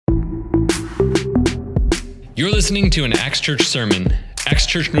You're listening to an Acts Church sermon. Acts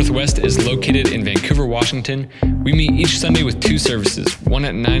Church Northwest is located in Vancouver, Washington. We meet each Sunday with two services, one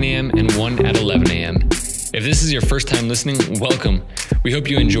at 9 a.m. and one at 11 a.m. If this is your first time listening, welcome. We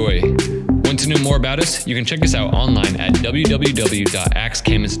hope you enjoy. Want to know more about us? You can check us out online at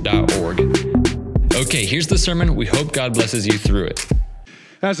www.actscamus.org. Okay, here's the sermon. We hope God blesses you through it.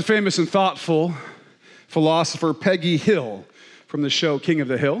 As the famous and thoughtful philosopher Peggy Hill from the show King of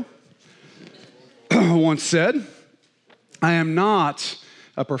the Hill once said, I am not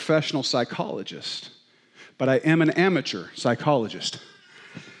a professional psychologist, but I am an amateur psychologist.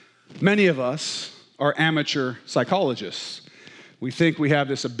 Many of us are amateur psychologists. We think we have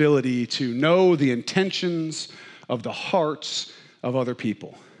this ability to know the intentions of the hearts of other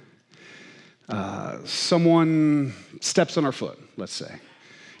people. Someone steps on our foot, let's say,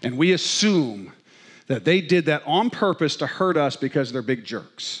 and we assume that they did that on purpose to hurt us because they're big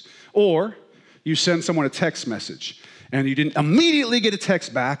jerks. Or you send someone a text message and you didn't immediately get a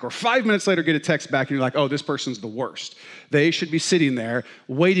text back, or 5 minutes later get a text back and you're like, oh, this person's the worst. They should be sitting there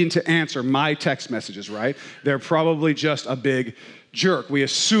waiting to answer my text messages, right? They're probably just a big jerk. We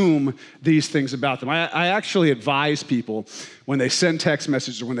assume these things about them. I actually advise people when they send text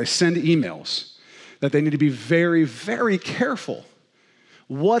messages or when they send emails that they need to be very, very careful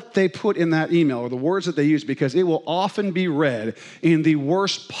what they put in that email or the words that they use, because it will often be read in the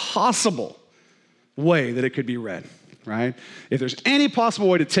worst possible way that it could be read, right? If there's any possible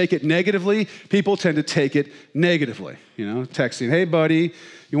way to take it negatively, people tend to take it negatively. You know, texting, hey buddy,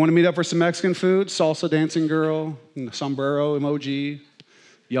 you want to meet up for some Mexican food? Salsa dancing girl, sombrero emoji,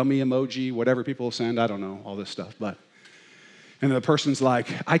 yummy emoji, whatever people send, I don't know, all this stuff. And the person's like,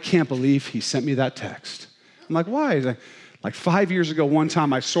 I can't believe he sent me that text. I'm like, why? Like 5 years ago, one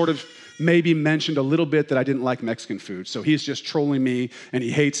time I sort of maybe mentioned a little bit that I didn't like Mexican food. So he's just trolling me and he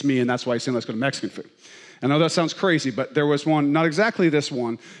hates me, and that's why he's saying let's go to Mexican food. I know that sounds crazy, but there was one, not exactly this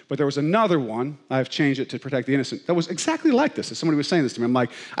one, but there was another one. I've changed it to protect the innocent. That was exactly like this. As somebody was saying this to me, I'm like,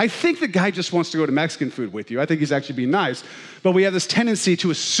 I think the guy just wants to go to Mexican food with you. I think he's actually being nice. But we have this tendency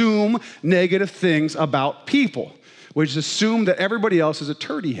to assume negative things about people, which is assume that everybody else is a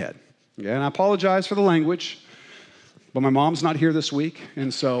turdy head. Okay? And I apologize for the language, but my mom's not here this week,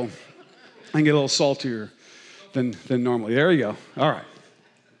 and so I can get a little saltier than normally. There you go. All right.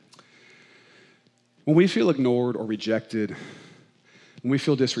 When we feel ignored or rejected, when we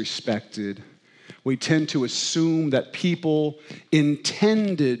feel disrespected, we tend to assume that people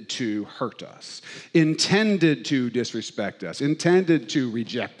intended to hurt us, intended to disrespect us, intended to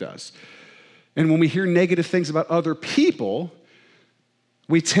reject us. And when we hear negative things about other people,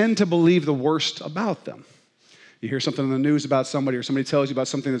 we tend to believe the worst about them. You hear something in the news about somebody, or somebody tells you about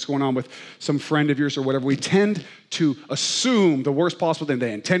something that's going on with some friend of yours or whatever, we tend to assume the worst possible thing.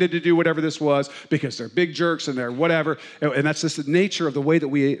 They intended to do whatever this was because they're big jerks and they're whatever. And that's just the nature of the way that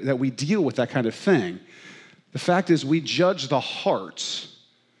we deal with that kind of thing. The fact is, we judge the hearts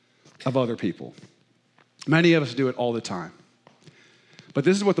of other people. Many of us do it all the time. But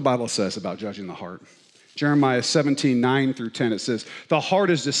this is what the Bible says about judging the heart. Jeremiah 17:9-10, it says, the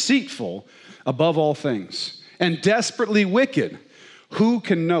heart is deceitful above all things and desperately wicked. Who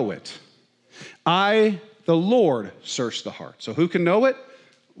can know it? I, the Lord, search the heart. So who can know it?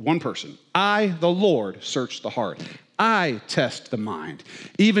 One person. I, the Lord, search the heart. I test the mind,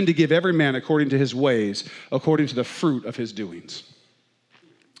 even to give every man according to his ways, according to the fruit of his doings.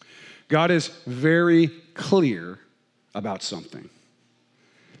 God is very clear about something.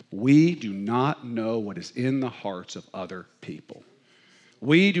 We do not know what is in the hearts of other people.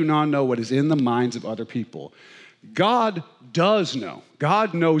 We do not know what is in the minds of other people. God does know.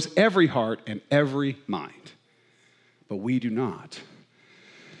 God knows every heart and every mind, but we do not.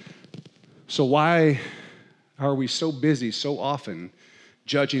 So why are we so busy so often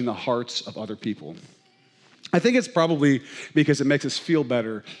judging the hearts of other people? I think it's probably because it makes us feel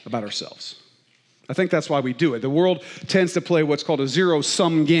better about ourselves. I think that's why we do it. The world tends to play what's called a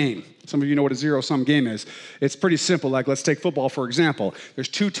zero-sum game. Some of you know what a zero-sum game is. It's pretty simple. Like, let's take football, for example. There's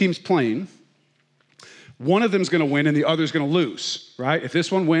two teams playing. One of them's going to win and the other's going to lose, right? If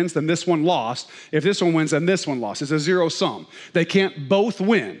this one wins, then this one lost. If this one wins, then this one lost. It's a zero-sum. They can't both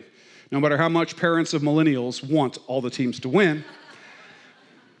win, no matter how much parents of millennials want all the teams to win.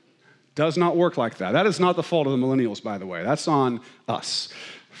 Does not work like that. That is not the fault of the millennials, by the way. That's on us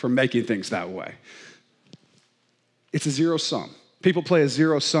for making things that way. It's a zero-sum. People play a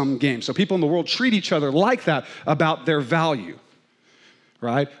zero-sum game. So people in the world treat each other like that about their value,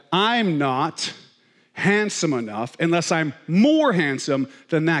 right? I'm not handsome enough unless I'm more handsome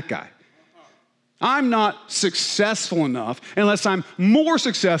than that guy. I'm not successful enough unless I'm more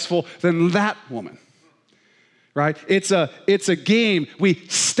successful than that woman. right? It's a game. We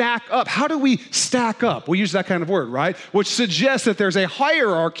stack up. How do we stack up? We use that kind of word, right? Which suggests that there's a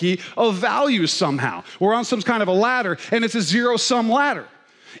hierarchy of values somehow. We're on some kind of a ladder, and it's a zero-sum ladder.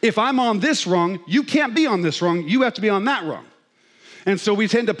 If I'm on this rung, you can't be on this rung. You have to be on that rung. And so we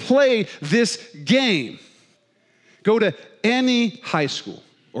tend to play this game. Go to any high school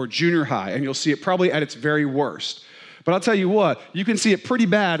or junior high, and you'll see it probably at its very worst. But I'll tell you what, you can see it pretty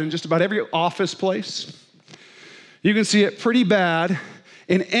bad in just about every office place. You can see it pretty bad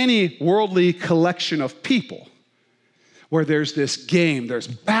in any worldly collection of people where there's this game, there's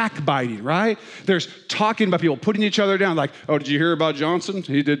backbiting, right? There's talking about people, putting each other down, like, oh, did you hear about Johnson?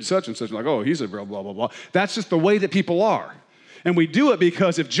 He did such and such. Like, oh, he's a real blah, blah, blah. That's just the way that people are. And we do it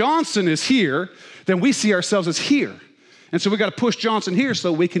because if Johnson is here, then we see ourselves as here. And so we got to push Johnson here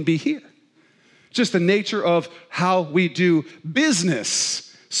so we can be here. Just the nature of how we do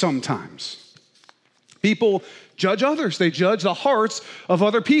business sometimes. People judge others. They judge the hearts of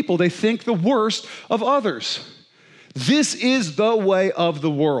other people. They think the worst of others. This is the way of the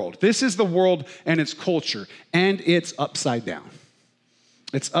world. This is the world and its culture, and it's upside down.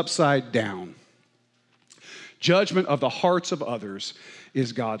 It's upside down. Judgment of the hearts of others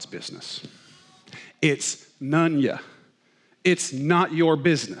is God's business. It's none ya. It's not your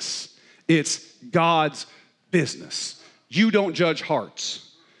business. It's God's business. You don't judge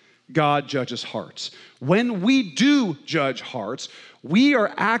hearts. God judges hearts. When we do judge hearts, we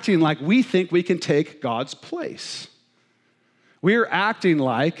are acting like we think we can take God's place. We are acting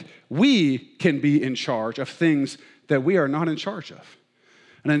like we can be in charge of things that we are not in charge of.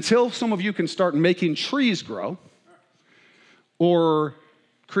 And until some of you can start making trees grow or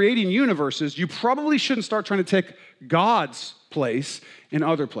creating universes, you probably shouldn't start trying to take God's place in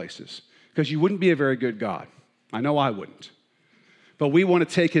other places because you wouldn't be a very good God. I know I wouldn't. But we want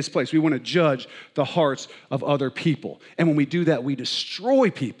to take his place. We want to judge the hearts of other people. And when we do that, we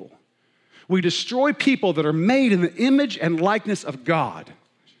destroy people. We destroy people that are made in the image and likeness of God.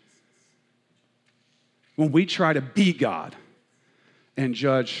 When we try to be God and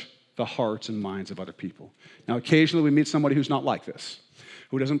judge the hearts and minds of other people. Now, occasionally we meet somebody who's not like this,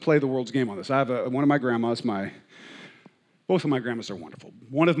 who doesn't play the world's game on this. I have one of my grandmas, both of my grandmas are wonderful.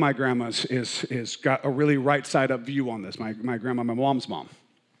 One of my grandmas is got a really right side up view on this, my grandma, my mom's mom.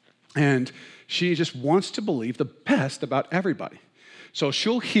 And she just wants to believe the best about everybody. So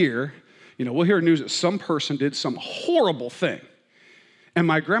she'll hear, we'll hear news that some person did some horrible thing. And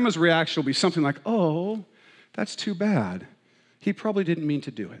my grandma's reaction will be something like, oh, that's too bad. He probably didn't mean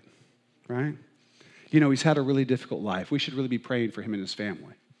to do it, right? He's had a really difficult life. We should really be praying for him and his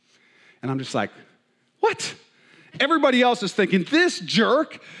family. And I'm just like, what? Everybody else is thinking, this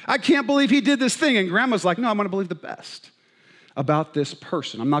jerk, I can't believe he did this thing. And grandma's like, no, I'm going to believe the best about this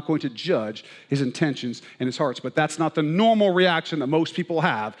person. I'm not going to judge his intentions and his hearts. But that's not the normal reaction that most people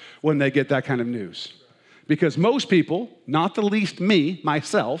have when they get that kind of news. Because most people, not the least me,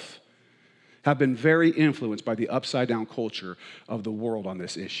 myself, have been very influenced by the upside-down culture of the world on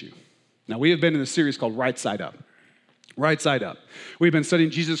this issue. Now, we have been in a series called Right Side Up. Right Side Up. We've been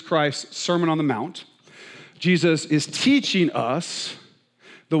studying Jesus Christ's Sermon on the Mount. Jesus is teaching us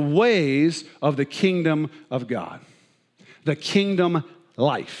the ways of the kingdom of God, the kingdom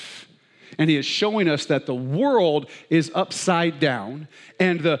life. And he is showing us that the world is upside down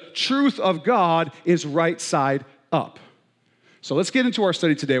and the truth of God is right side up. So let's get into our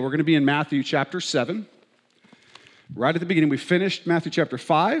study today. We're going to be in Matthew chapter 7. Right at the beginning, we finished Matthew chapter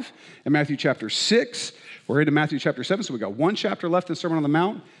 5 and Matthew chapter 6. We're into Matthew chapter 7, so we've got one chapter left in the Sermon on the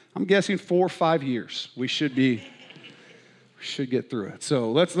Mount. I'm guessing 4 or 5 years. We should get through it.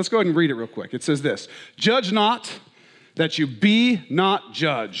 So let's go ahead and read it real quick. It says this: Judge not, that you be not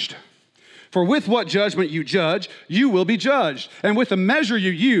judged. For with what judgment you judge, you will be judged. And with the measure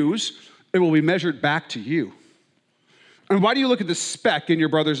you use, it will be measured back to you. And why do you look at the speck in your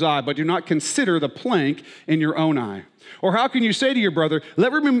brother's eye, but do not consider the plank in your own eye? Or how can you say to your brother,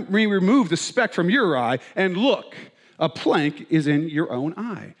 let me remove the speck from your eye, and look, a plank is in your own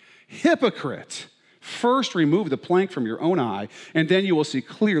eye? Hypocrite! First remove the plank from your own eye, and then you will see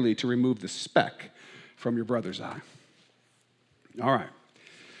clearly to remove the speck from your brother's eye. All right.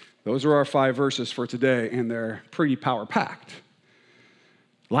 Those are our 5 verses for today, and they're pretty power-packed.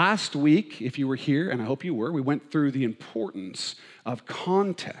 Last week, if you were here, and I hope you were, we went through the importance of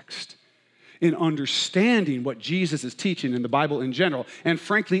context in understanding what Jesus is teaching in the Bible in general, and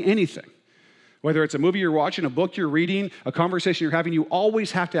frankly, anything. Whether it's a movie you're watching, a book you're reading, a conversation you're having, you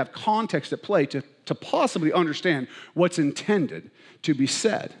always have to have context at play to possibly understand what's intended to be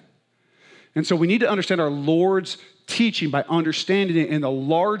said. And so we need to understand our Lord's teaching by understanding it in the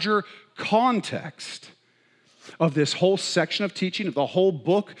larger context of this whole section of teaching, of the whole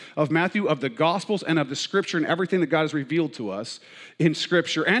book of Matthew, of the Gospels, and of the Scripture and everything that God has revealed to us in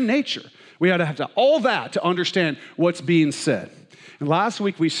Scripture and nature. We had to have all that to understand what's being said. And last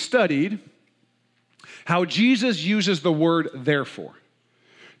week we studied how Jesus uses the word therefore.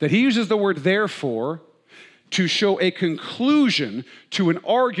 That he uses the word therefore to show a conclusion to an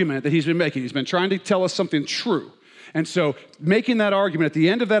argument that he's been making. He's been trying to tell us something true. And so making that argument, at the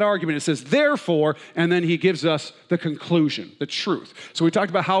end of that argument, it says, therefore, and then he gives us the conclusion, the truth. So we talked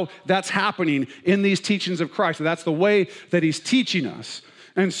about how that's happening in these teachings of Christ. And that's the way that he's teaching us.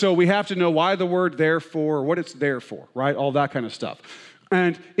 And so we have to know why the word therefore, what it's there for, right? All that kind of stuff.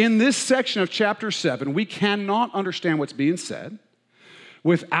 And in this section of chapter 7, we cannot understand what's being said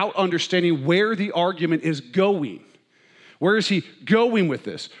without understanding where the argument is going. Where is he going with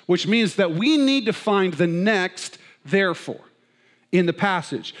this? Which means that we need to find the next therefore in the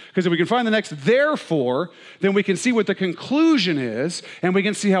passage. Because if we can find the next therefore, then we can see what the conclusion is, and we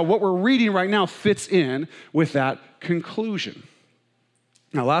can see how what we're reading right now fits in with that conclusion.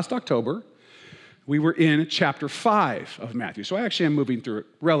 Now, last October, we were in chapter 5 of Matthew. So I actually am moving through it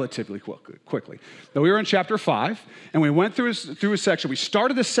relatively quickly. But we were in chapter 5, and we went through a section. We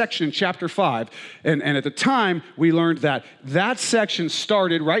started this section in chapter 5, and at the time, we learned that section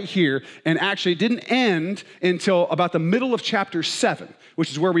started right here and actually didn't end until about the middle of chapter 7,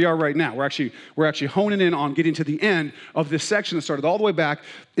 which is where we are right now. We're actually honing in on getting to the end of this section that started all the way back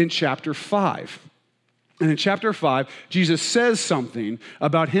in chapter 5. And in chapter 5, Jesus says something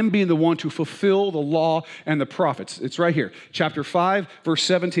about him being the one to fulfill the law and the prophets. It's right here. Chapter 5, verse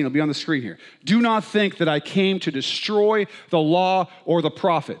 17. It'll be on the screen here. Do not think that I came to destroy the law or the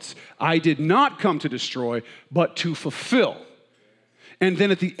prophets. I did not come to destroy, but to fulfill. And then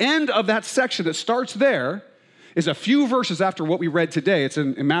at the end of that section that starts there is a few verses after what we read today. It's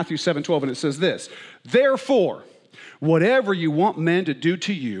in Matthew 7:12, and it says this. Therefore, whatever you want men to do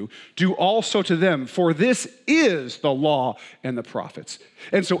to you, do also to them, for this is the law and the prophets.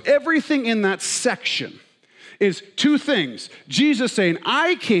 And so everything in that section is two things. Jesus saying,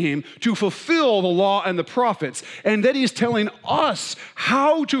 I came to fulfill the law and the prophets. And then he's telling us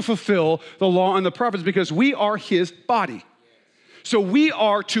how to fulfill the law and the prophets because we are his body. So we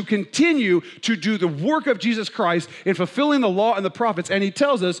are to continue to do the work of Jesus Christ in fulfilling the law and the prophets. And he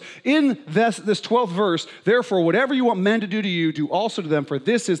tells us in this 12th verse, therefore, whatever you want men to do to you, do also to them, for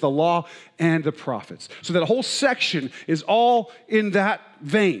this is the law and the prophets. So that whole section is all in that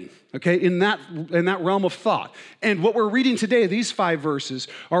vein, okay, in that realm of thought. And what we're reading today, these 5 verses,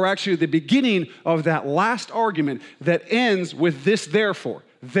 are actually the beginning of that last argument that ends with this therefore.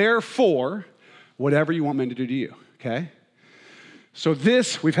 Therefore, whatever you want men to do to you, okay? So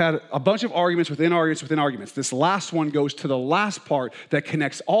we've had a bunch of arguments within arguments within arguments. This last one goes to the last part that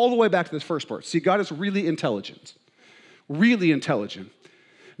connects all the way back to this first part. See, God is really intelligent. Really intelligent.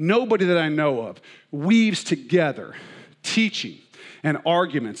 Nobody that I know of weaves together teaching and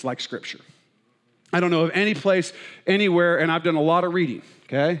arguments like Scripture. I don't know of any place, anywhere, and I've done a lot of reading,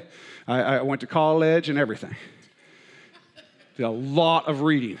 okay? I went to college and everything. Did a lot of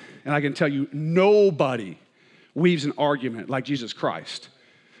reading. And I can tell you, nobody weaves an argument like Jesus Christ,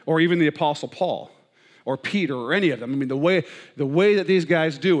 or even the Apostle Paul, or Peter, or any of them. I mean, the way that these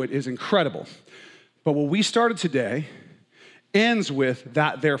guys do it is incredible. But what we started today ends with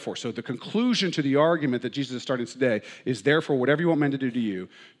that therefore. So the conclusion to the argument that Jesus is starting today is therefore, whatever you want men to do to you,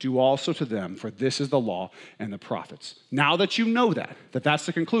 do also to them, for this is the law and the prophets. Now that you know that's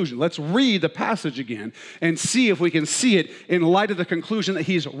the conclusion, let's read the passage again and see if we can see it in light of the conclusion that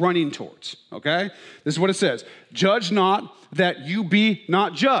he's running towards, okay? This is what it says. Judge not that you be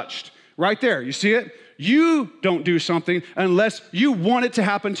not judged. Right there, you see it? You don't do something unless you want it to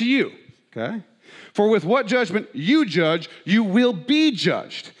happen to you, okay? For with what judgment you judge, you will be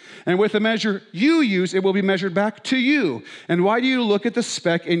judged. And with the measure you use, it will be measured back to you. And why do you look at the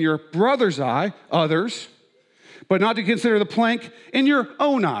speck in your brother's eye, others, but not to consider the plank in your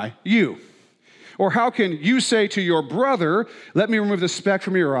own eye, you? Or how can you say to your brother, let me remove the speck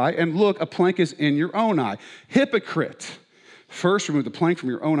from your eye, and look, a plank is in your own eye? Hypocrite! First remove the plank from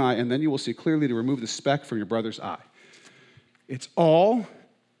your own eye, and then you will see clearly to remove the speck from your brother's eye.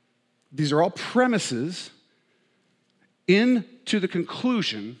 These are all premises into the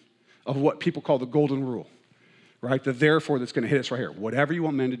conclusion of what people call the golden rule, right? The therefore that's going to hit us right here. Whatever you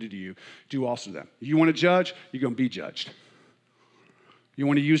want men to do to you, do also to them. You want to judge, you're going to be judged. You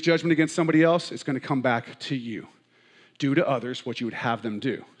want to use judgment against somebody else, it's going to come back to you. Do to others what you would have them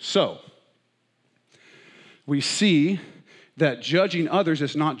do. So, we see that judging others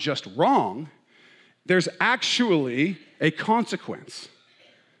is not just wrong, there's actually a consequence.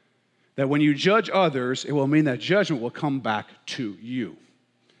 that when you judge others, it will mean that judgment will come back to you.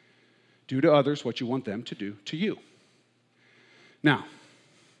 Do to others what you want them to do to you. Now,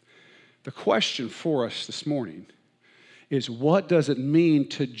 the question for us this morning is, what does it mean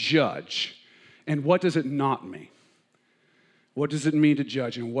to judge, and what does it not mean? What does it mean to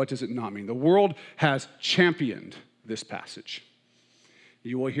judge, and what does it not mean? The world has championed this passage.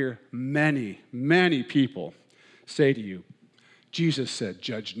 You will hear many, many people say to you, Jesus said,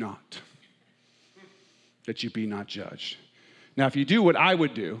 judge not, that you be not judged. Now, if you do what I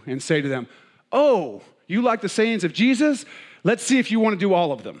would do and say to them, oh, you like the sayings of Jesus? Let's see if you want to do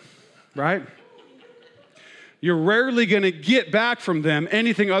all of them, right? You're rarely going to get back from them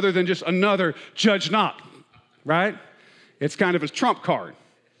anything other than just another judge not, right? It's kind of a trump card.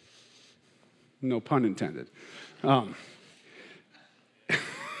 No pun intended.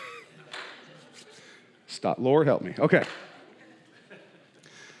 Stop, Lord help me. Okay.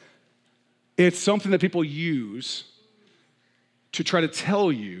 It's something that people use to try to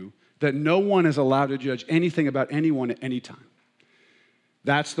tell you that no one is allowed to judge anything about anyone at any time.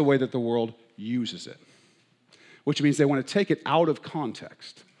 That's the way that the world uses it, which means they want to take it out of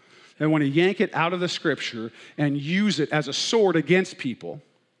context. They want to yank it out of the scripture and use it as a sword against people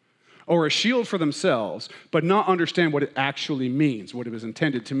or a shield for themselves, but not understand what it actually means, what it was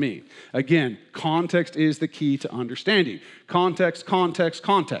intended to mean. Again, context is the key to understanding. Context, context,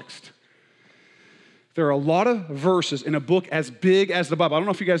 context. There are a lot of verses in a book as big as the Bible. I don't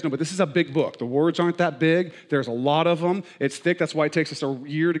know if you guys know, but this is a big book. The words aren't that big. There's a lot of them. It's thick. That's why it takes us a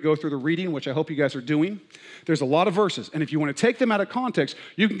year to go through the reading, which I hope you guys are doing. There's a lot of verses. And if you want to take them out of context,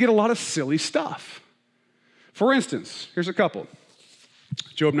 you can get a lot of silly stuff. For instance, here's a couple.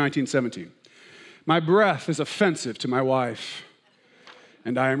 Job 19:17. My breath is offensive to my wife,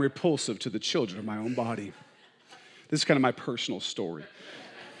 and I am repulsive to the children of my own body. This is kind of my personal story.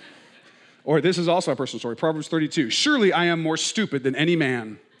 Or this is also a personal story, Proverbs 32. Surely I am more stupid than any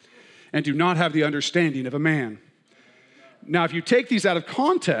man, and do not have the understanding of a man. Now, if you take these out of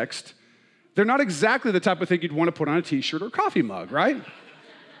context, they're not exactly the type of thing you'd want to put on a t-shirt or coffee mug, right?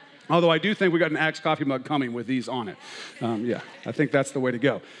 Although I do think we got an Axe coffee mug coming with these on it. Yeah, I think that's the way to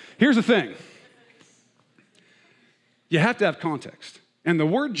go. Here's the thing. You have to have context. And the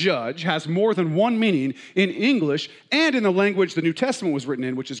word judge has more than one meaning in English and in the language the New Testament was written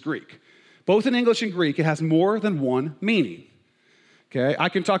in, which is Greek. Both in English and Greek, it has more than one meaning. Okay, I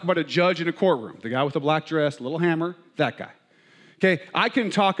can talk about a judge in a courtroom, the guy with the black dress, little hammer, that guy. Okay, I can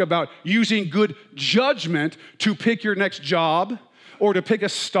talk about using good judgment to pick your next job, or to pick a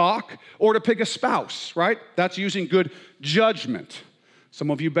stock, or to pick a spouse, right? That's using good judgment. Some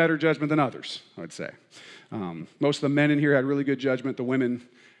of you better judgment than others, I would say. Most of the men in here had really good judgment. The women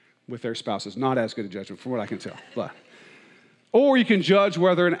with their spouses, not as good a judgment, from what I can tell. Or you can judge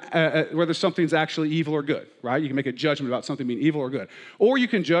whether something's actually evil or good, right? You can make a judgment about something being evil or good. Or you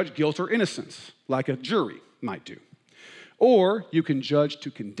can judge guilt or innocence, like a jury might do. Or you can judge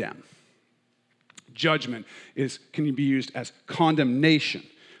to condemn. Judgment can be used as condemnation.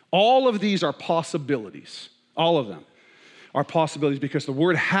 All of these are possibilities. All of them are possibilities because the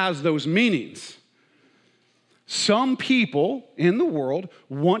word has those meanings. Some people in the world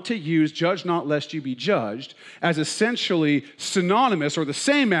want to use judge not lest you be judged as essentially synonymous or the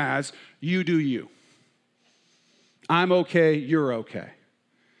same as you do you. I'm okay, you're okay,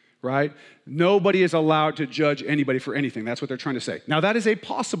 right? Nobody is allowed to judge anybody for anything. That's what they're trying to say. Now, that is a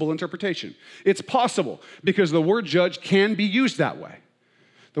possible interpretation. It's possible because the word judge can be used that way.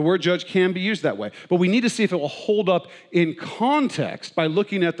 The word judge can be used that way. But we need to see if it will hold up in context by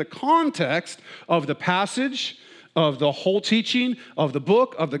looking at the context of the passage, of the whole teaching, of the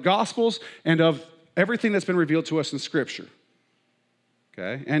book, of the Gospels, and of everything that's been revealed to us in Scripture,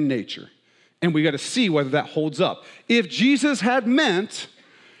 okay, and nature. And we got to see whether that holds up. If Jesus had meant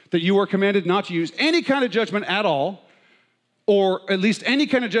that you were commanded not to use any kind of judgment at all, or at least any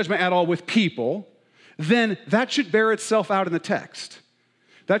kind of judgment at all with people, then that should bear itself out in the text.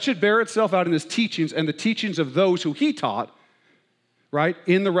 That should bear itself out in his teachings and the teachings of those who he taught, right,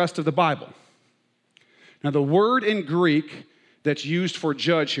 in the rest of the Bible. Now, the word in Greek that's used for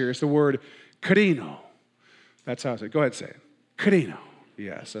judge here is the word krino. That's how I say it. Go ahead and say it. Krino.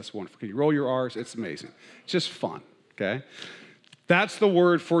 Yes, that's wonderful. Can you roll your R's? It's amazing. It's just fun, okay? That's the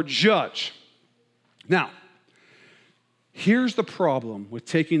word for judge. Now, here's the problem with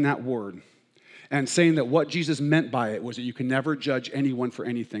taking that word and saying that what Jesus meant by it was that you can never judge anyone for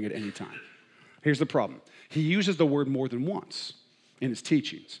anything at any time. Here's the problem. He uses the word more than once in his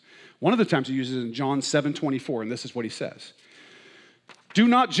teachings. One of the times he uses it in John 7:24, and this is what he says. Do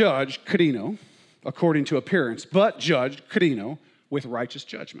not judge, krino, according to appearance, but judge, krino, with righteous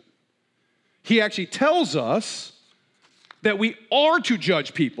judgment. He actually tells us that we are to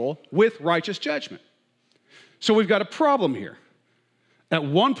judge people with righteous judgment. So we've got a problem here. At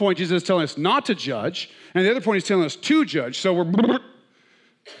one point, Jesus is telling us not to judge, and the other point, he's telling us to judge. So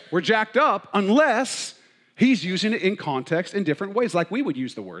we're jacked up unless he's using it in context in different ways, like we would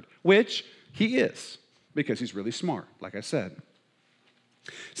use the word, which he is, because he's really smart, like I said.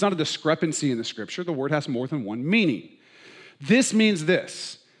 It's not a discrepancy in the scripture. The word has more than one meaning. This means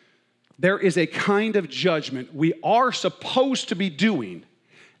this. There is a kind of judgment we are supposed to be doing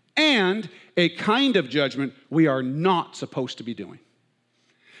and a kind of judgment we are not supposed to be doing.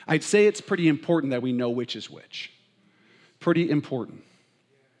 I'd say it's pretty important that we know which is which. Pretty important.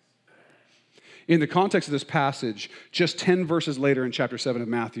 In the context of this passage, just 10 verses later in chapter 7 of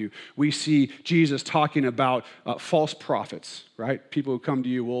Matthew, we see Jesus talking about false prophets, right? People who come to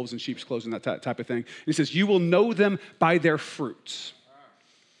you, wolves in sheep's clothing, that type of thing. And he says, you will know them by their fruits.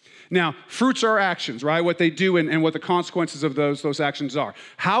 Now, fruits are actions, right? What they do and what the consequences of those actions are.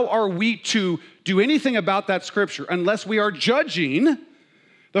 How are we to do anything about that scripture unless we are judging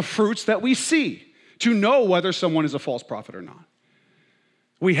the fruits that we see to know whether someone is a false prophet or not?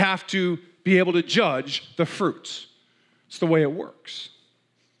 We have to be able to judge the fruits. It's the way it works.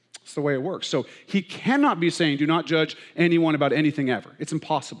 It's the way it works. So he cannot be saying, do not judge anyone about anything ever. It's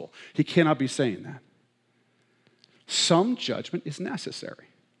impossible. He cannot be saying that. Some judgment is necessary.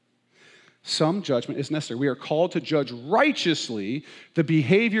 Some judgment is necessary. We are called to judge righteously the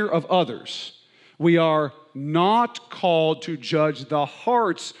behavior of others. We are not called to judge the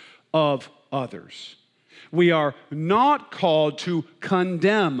hearts of others. We are not called to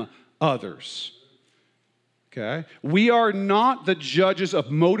condemn others. Okay? We are not the judges of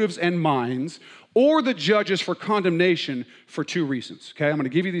motives and minds or the judges for condemnation for two reasons. Okay? I'm going to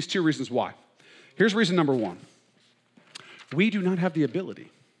give you these two reasons why. Here's reason number one. We do not have the ability.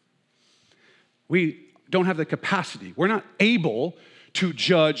 We don't have the capacity. We're not able to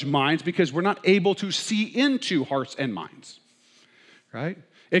judge minds because we're not able to see into hearts and minds. Right?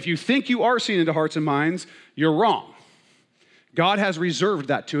 If you think you are seeing into hearts and minds, you're wrong. God has reserved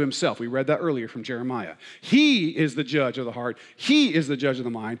that to himself. We read that earlier from Jeremiah. He is the judge of the heart. He is the judge of the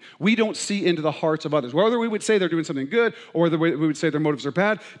mind. We don't see into the hearts of others. Whether we would say they're doing something good or whether we would say their motives are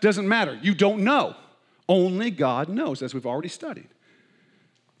bad, doesn't matter. You don't know. Only God knows, as we've already studied.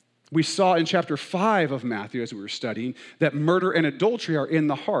 We saw in chapter 5 of Matthew, as we were studying, that murder and adultery are in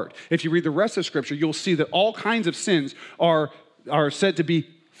the heart. If you read the rest of Scripture, you'll see that all kinds of sins are said to be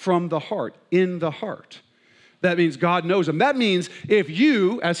from the heart, in the heart. That means God knows them. That means if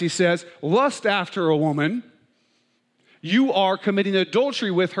you, as he says, lust after a woman, you are committing adultery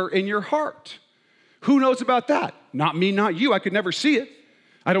with her in your heart. Who knows about that? Not me, not you. I could never see it.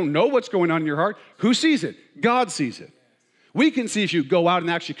 I don't know what's going on in your heart. Who sees it? God sees it. We can see if you go out and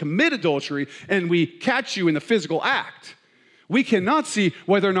actually commit adultery and we catch you in the physical act. We cannot see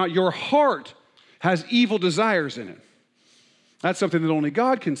whether or not your heart has evil desires in it. That's something that only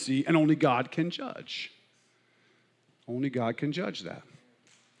God can see and only God can judge. Only God can judge that.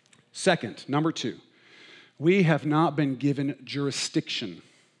 Second, number two, we have not been given jurisdiction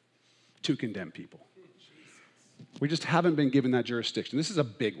to condemn people. We just haven't been given that jurisdiction. This is a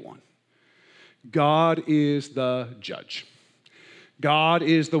big one. God is the judge. God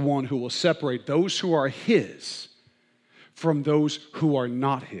is the one who will separate those who are his from those who are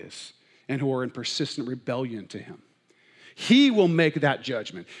not his and who are in persistent rebellion to him. He will make that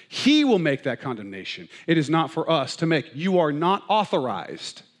judgment. He will make that condemnation. It is not for us to make. You are not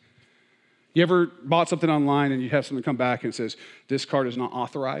authorized. You ever bought something online and you have something come back and it says, this card is not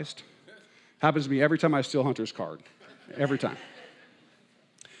authorized? Happens to me every time I steal Hunter's card. Every time.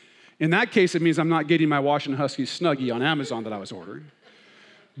 In that case, it means I'm not getting my Washington Huskies Snuggie on Amazon that I was ordering.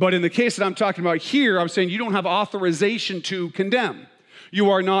 But in the case that I'm talking about here, I'm saying you don't have authorization to condemn. You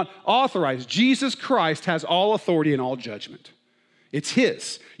are not authorized. Jesus Christ has all authority and all judgment. It's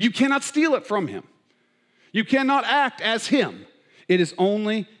his. You cannot steal it from him. You cannot act as him. It is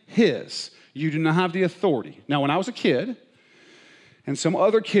only his. You do not have the authority. Now, when I was a kid, and some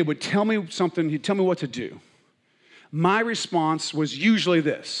other kid would tell me something, he'd tell me what to do. My response was usually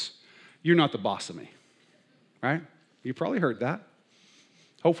this: you're not the boss of me, right? You probably heard that.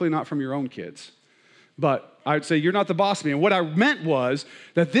 Hopefully not from your own kids. But I would say, you're not the boss of me. And what I meant was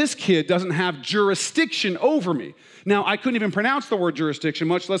that this kid doesn't have jurisdiction over me. Now, I couldn't even pronounce the word jurisdiction,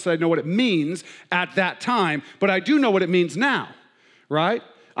 much less I know what it means at that time, but I do know what it means now, right?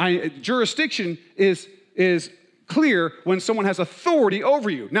 Jurisdiction is clear when someone has authority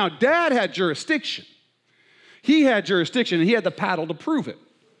over you. Now, Dad had jurisdiction. He had jurisdiction, and he had the paddle to prove it,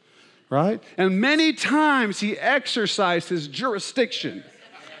 right? And many times he exercised his jurisdiction.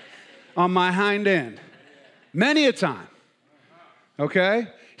 on my hind end. Many a time. Okay?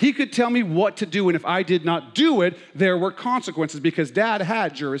 He could tell me what to do, and if I did not do it, there were consequences because Dad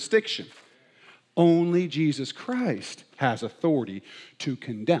had jurisdiction. Only Jesus Christ has authority to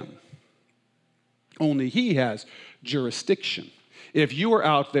condemn. Only He has jurisdiction. If you are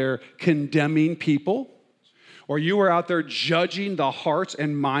out there condemning people, or you are out there judging the hearts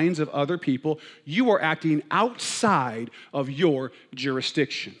and minds of other people, you are acting outside of your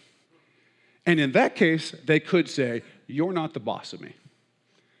jurisdiction. And in that case, they could say, you're not the boss of me.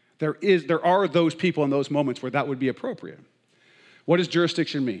 There are those people in those moments where that would be appropriate. What does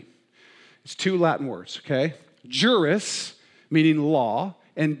jurisdiction mean? It's two Latin words, okay? Juris, meaning law,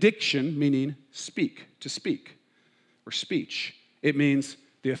 and diction, meaning speak, to speak, or speech. It means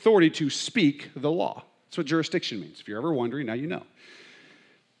the authority to speak the law. That's what jurisdiction means. If you're ever wondering, now you know.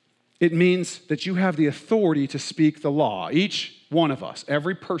 It means that you have the authority to speak the law. Each one of us,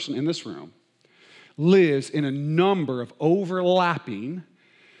 every person in this room, lives in a number of overlapping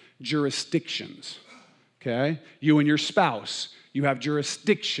jurisdictions, okay? You and your spouse, you have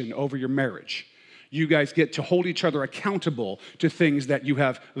jurisdiction over your marriage. You guys get to hold each other accountable to things that you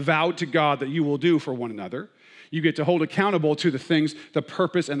have vowed to God that you will do for one another. You get to hold accountable to the things, the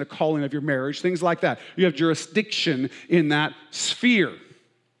purpose and the calling of your marriage, things like that. You have jurisdiction in that sphere,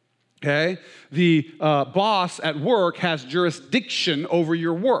 okay? The boss at work has jurisdiction over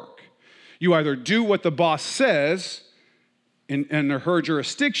your work. You either do what the boss says in her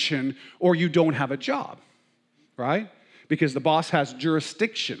jurisdiction, or you don't have a job, right? Because the boss has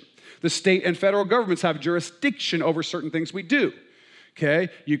jurisdiction. The state and federal governments have jurisdiction over certain things we do, okay?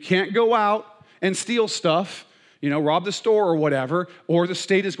 You can't go out and steal stuff, rob the store or whatever, or the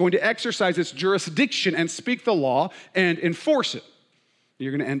state is going to exercise its jurisdiction and speak the law and enforce it.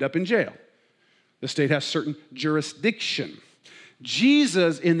 You're going to end up in jail. The state has certain jurisdiction.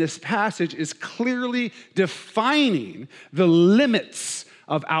 Jesus in this passage is clearly defining the limits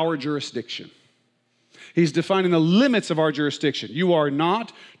of our jurisdiction. He's defining the limits of our jurisdiction. You are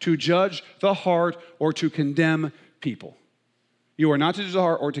not to judge the heart or to condemn people. You are not to judge the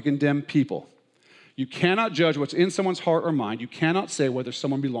heart or to condemn people. You cannot judge what's in someone's heart or mind. You cannot say whether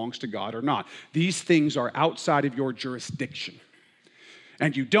someone belongs to God or not. These things are outside of your jurisdiction.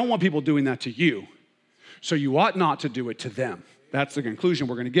 And you don't want people doing that to you, so you ought not to do it to them. That's the conclusion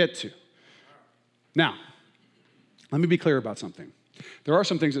we're going to get to. Now, let me be clear about something. There are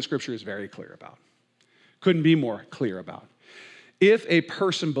some things that Scripture is very clear about. Couldn't be more clear about. If a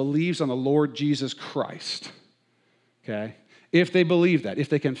person believes on the Lord Jesus Christ, okay, if they believe that, if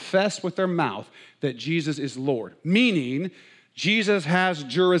they confess with their mouth that Jesus is Lord, meaning Jesus has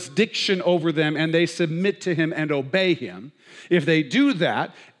jurisdiction over them and they submit to Him and obey Him, if they do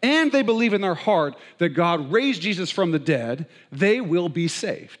that and they believe in their heart that God raised Jesus from the dead, they will be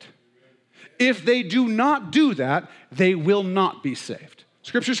saved. If they do not do that, they will not be saved.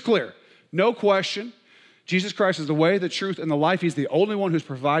 Scripture's clear. No question. Jesus Christ is the way, the truth, and the life. He's the only one who's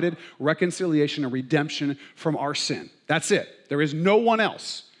provided reconciliation and redemption from our sin. That's it. There is no one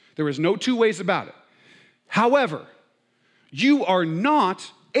else. There is no two ways about it. However, you are not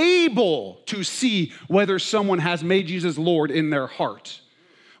able to see whether someone has made Jesus Lord in their heart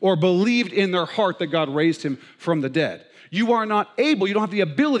or believed in their heart that God raised Him from the dead. You are not able, you don't have the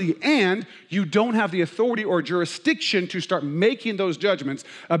ability, and you don't have the authority or jurisdiction to start making those judgments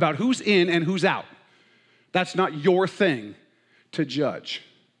about who's in and who's out. That's not your thing to judge.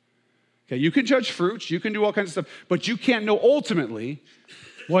 Okay, you can judge fruits, you can do all kinds of stuff, but you can't know ultimately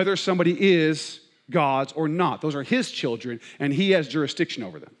whether somebody is God's or not. Those are His children, and He has jurisdiction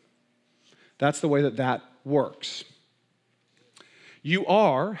over them. That's the way that works. You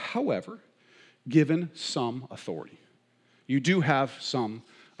are, however, given some authority. You do have some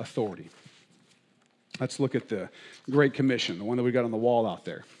authority. Let's look at the Great Commission, the one that we got on the wall out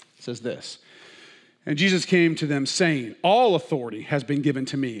there. It says this. And Jesus came to them saying, all authority has been given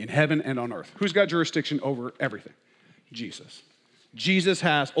to me in heaven and on earth. Who's got jurisdiction over everything? Jesus. Jesus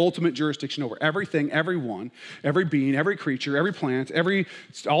has ultimate jurisdiction over everything, everyone, every being, every creature, every plant,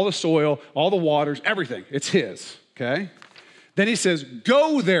 all the soil, all the waters, everything. It's His, okay? Then He says,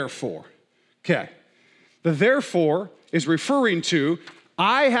 go therefore. Okay. The therefore is referring to,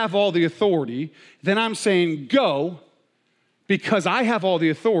 I have all the authority. Then I'm saying go, because I have all the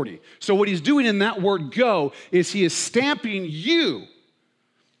authority. So what He's doing in that word go is He is stamping you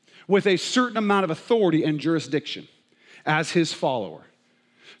with a certain amount of authority and jurisdiction as His follower.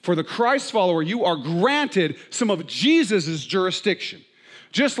 For the Christ follower, you are granted some of Jesus' jurisdiction.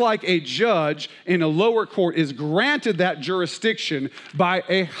 Just like a judge in a lower court is granted that jurisdiction by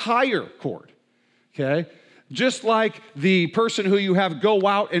a higher court, okay? Just like the person who you have go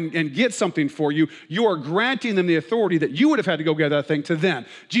out and get something for you, you are granting them the authority that you would have had to go get that thing to them.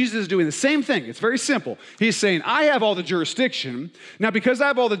 Jesus is doing the same thing. It's very simple. He's saying, I have all the jurisdiction. Now, because I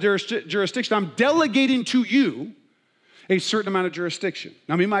have all the jurisdiction, I'm delegating to you a certain amount of jurisdiction.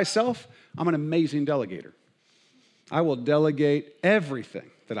 Now, me, myself, I'm an amazing delegator. I will delegate everything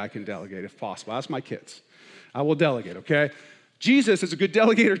that I can delegate if possible. Ask my kids. I will delegate, okay? Jesus is a good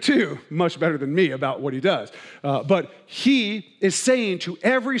delegator too, much better than me about what he does. But he is saying to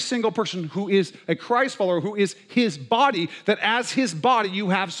every single person who is a Christ follower, who is his body, that as his body, you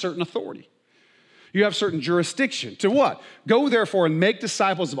have certain authority. You have certain jurisdiction. To what? Go therefore and make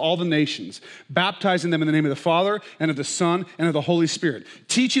disciples of all the nations, baptizing them in the name of the Father and of the Son and of the Holy Spirit,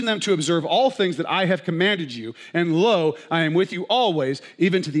 teaching them to observe all things that I have commanded you. And lo, I am with you always,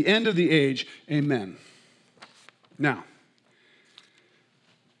 even to the end of the age. Amen. Now,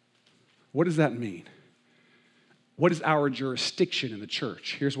 what does that mean? What is our jurisdiction in the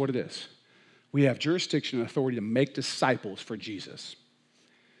church? Here's what it is. We have jurisdiction and authority to make disciples for Jesus.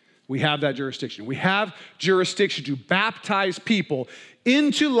 We have that jurisdiction. We have jurisdiction to baptize people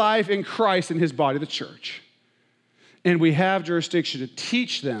into life in Christ in his body, the church. And we have jurisdiction to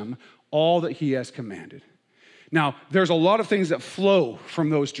teach them all that he has commanded. Now, there's a lot of things that flow from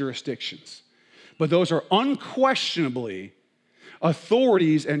those jurisdictions, but those are unquestionably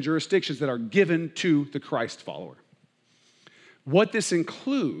authorities and jurisdictions that are given to the Christ follower. What this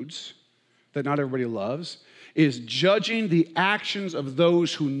includes, that not everybody loves, is judging the actions of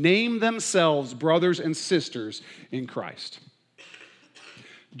those who name themselves brothers and sisters in Christ.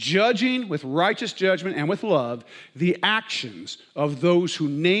 Judging with righteous judgment and with love the actions of those who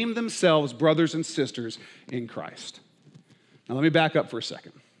name themselves brothers and sisters in Christ. Now let me back up for a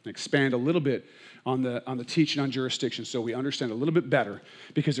second and expand a little bit on the teaching on jurisdiction so we understand a little bit better,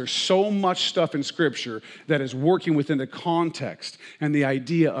 because there's so much stuff in Scripture that is working within the context and the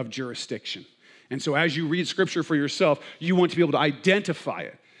idea of jurisdiction. And so as you read Scripture for yourself, you want to be able to identify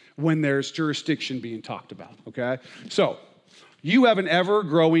it when there's jurisdiction being talked about, okay? So you have an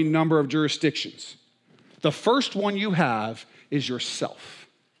ever-growing number of jurisdictions. The first one you have is yourself.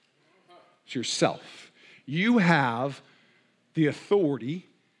 It's yourself. You have the authority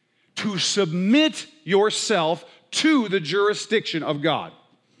to submit yourself to the jurisdiction of God,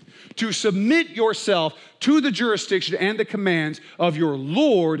 to submit yourself to the jurisdiction and the commands of your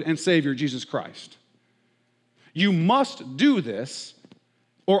Lord and Savior, Jesus Christ. You must do this,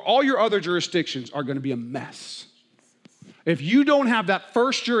 or all your other jurisdictions are going to be a mess. If you don't have that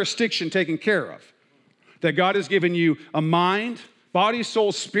first jurisdiction taken care of, that God has given you a mind, body,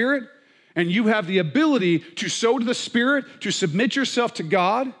 soul, spirit, and you have the ability to sow to the Spirit, to submit yourself to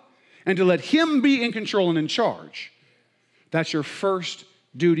God, and to let him be in control and in charge. That's your first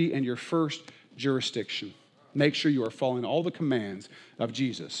duty and your first jurisdiction. Make sure you are following all the commands of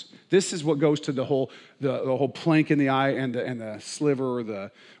Jesus. This is what goes to the whole plank in the eye and the sliver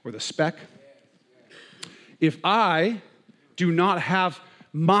or the speck. If I do not have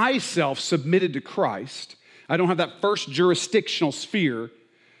myself submitted to Christ, I don't have that first jurisdictional sphere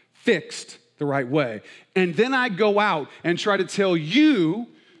fixed the right way, and then I go out and try to tell you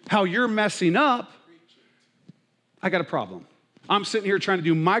how you're messing up, I got a problem. I'm sitting here trying to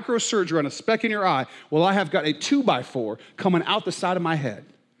do microsurgery on a speck in your eye. Well, I have got a 2x4 coming out the side of my head.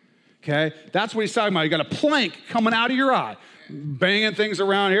 Okay? That's what he's talking about. You got a plank coming out of your eye, banging things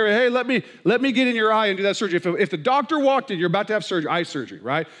around here. Hey, let me get in your eye and do that surgery. If the doctor walked in, you're about to have surgery, eye surgery,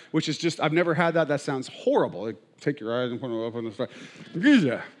 right? Which is just, I've never had that. That sounds horrible. Like, take your eyes and put them up on the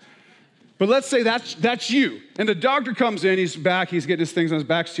side. But let's say that's you. And the doctor comes in, he's back, he's getting his things on his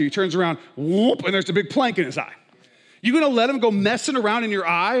back, so he turns around, whoop, and there's a big plank in his eye. You gonna let him go messing around in your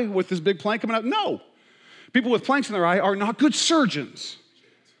eye with this big plank coming out? No. People with planks in their eye are not good surgeons.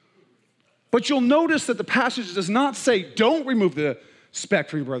 But you'll notice that the passage does not say, don't remove the speck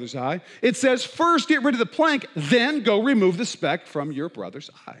from your brother's eye. It says, first get rid of the plank, then go remove the speck from your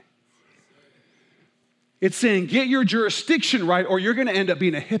brother's eye. It's saying, get your jurisdiction right, or you're gonna end up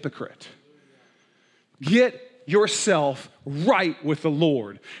being a hypocrite. Get yourself right with the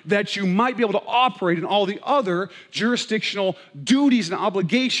Lord, that you might be able to operate in all the other jurisdictional duties and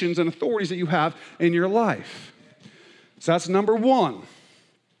obligations and authorities that you have in your life. So that's number one.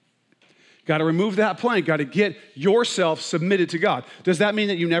 Got to remove that plank. Got to get yourself submitted to God. Does that mean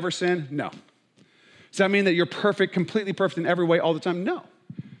that you never sin? No. Does that mean that you're perfect, completely perfect in every way all the time? No.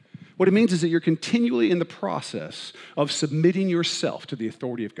 What it means is that you're continually in the process of submitting yourself to the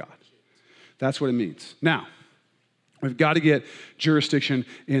authority of God. That's what it means. Now, we've got to get jurisdiction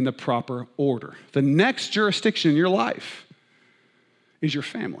in the proper order. The next jurisdiction in your life is your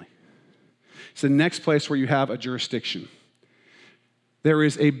family. It's the next place where you have a jurisdiction. There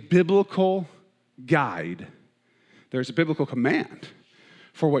is a biblical guide. There's a biblical command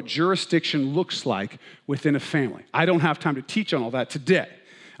for what jurisdiction looks like within a family. I don't have time to teach on all that today.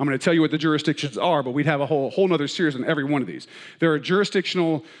 I'm going to tell you what the jurisdictions are, but we'd have a whole nother series on every one of these. There are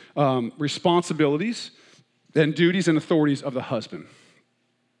jurisdictional responsibilities and duties and authorities of the husband.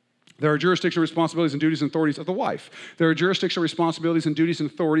 There are jurisdictional responsibilities and duties and authorities of the wife. There are jurisdictional responsibilities and duties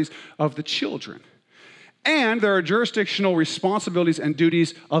and authorities of the children. And there are jurisdictional responsibilities and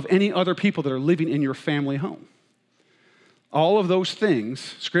duties of any other people that are living in your family home. All of those things,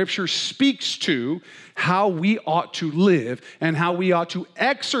 Scripture speaks to how we ought to live and how we ought to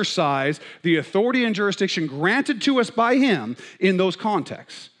exercise the authority and jurisdiction granted to us by Him in those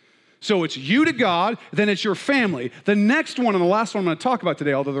contexts. So it's you to God, then it's your family. The next one and the last one I'm going to talk about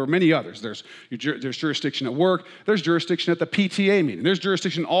today, although there are many others. There's jurisdiction at work. There's jurisdiction at the PTA meeting. There's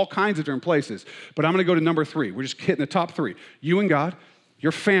jurisdiction in all kinds of different places. But I'm going to go to number 3. We're just hitting the top 3. You and God,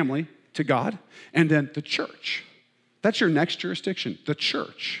 your family to God, and then the church. That's your next jurisdiction, the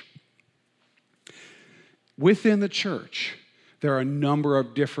church. Within the church, there are a number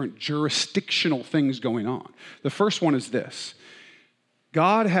of different jurisdictional things going on. The first one is this.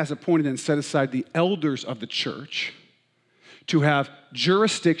 God has appointed and set aside the elders of the church to have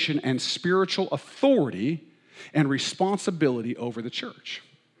jurisdiction and spiritual authority and responsibility over the church.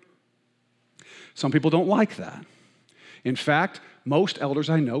 Some people don't like that. In fact, most elders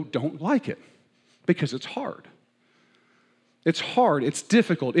I know don't like it because it's hard. It's hard, it's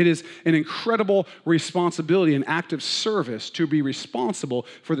difficult. It is an incredible responsibility and active service to be responsible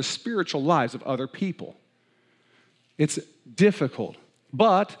for the spiritual lives of other people. It's difficult.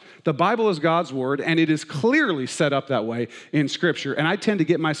 But the Bible is God's word, and it is clearly set up that way in Scripture. And I tend to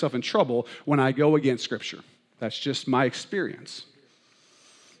get myself in trouble when I go against Scripture. That's just my experience.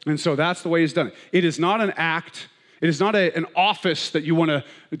 And so that's the way He's done it. It is not an act. It is not an office that you want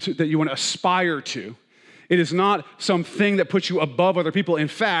to aspire to. It is not something that puts you above other people. In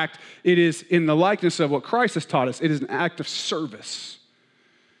fact, it is in the likeness of what Christ has taught us. It is an act of service.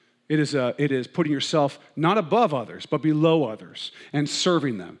 It is putting yourself not above others, but below others and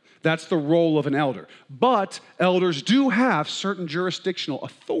serving them. That's the role of an elder. But elders do have certain jurisdictional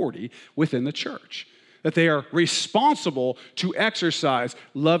authority within the church that they are responsible to exercise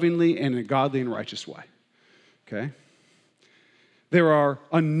lovingly and in a godly and righteous way. Okay? There are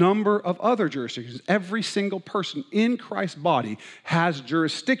a number of other jurisdictions. Every single person in Christ's body has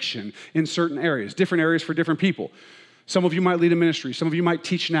jurisdiction in certain areas, different areas for different people. Some of you might lead a ministry. Some of you might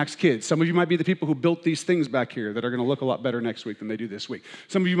teach NACS kids. Some of you might be the people who built these things back here that are going to look a lot better next week than they do this week.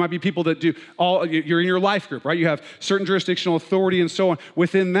 Some of you might be people that you're in your life group, right? You have certain jurisdictional authority and so on.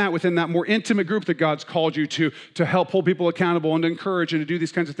 Within that more intimate group that God's called you to help hold people accountable and to encourage and to do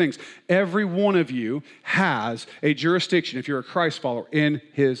these kinds of things. Every one of you has a jurisdiction, if you're a Christ follower, in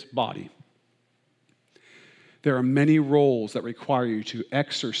His body. There are many roles that require you to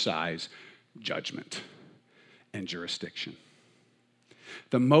exercise judgment and jurisdiction.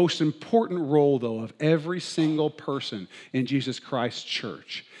 The most important role, though, of every single person in Jesus Christ's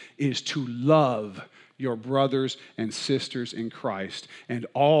church is to love your brothers and sisters in Christ and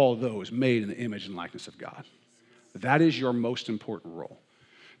all those made in the image and likeness of God. That is your most important role.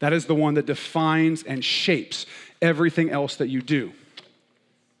 That is the one that defines and shapes everything else that you do.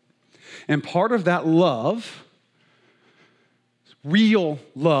 And part of that love, real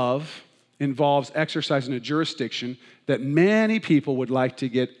love, involves exercising a jurisdiction that many people would like to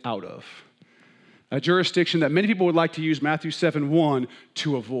get out of. A jurisdiction that many people would like to use Matthew 7:1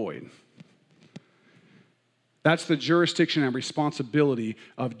 to avoid. That's the jurisdiction and responsibility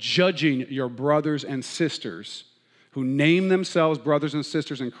of judging your brothers and sisters who name themselves brothers and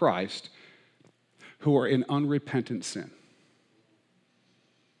sisters in Christ who are in unrepentant sin.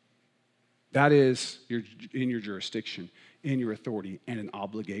 That is in your jurisdiction, in your authority, and an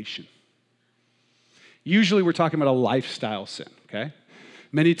obligation. Usually we're talking about a lifestyle sin, okay?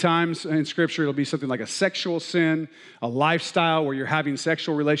 Many times in Scripture, it'll be something like a sexual sin, a lifestyle where you're having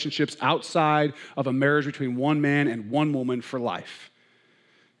sexual relationships outside of a marriage between one man and one woman for life.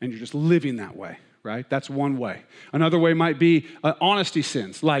 And you're just living that way, right? That's one way. Another way might be honesty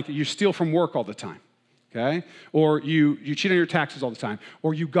sins, like you steal from work all the time, okay? Or you cheat on your taxes all the time,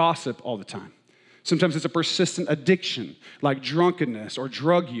 or you gossip all the time. Sometimes it's a persistent addiction, like drunkenness or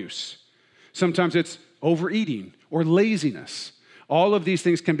drug use. Sometimes it's overeating or laziness. All of these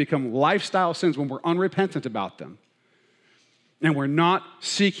things can become lifestyle sins when we're unrepentant about them. And we're not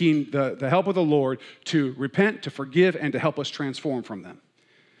seeking the help of the Lord to repent, to forgive, and to help us transform from them.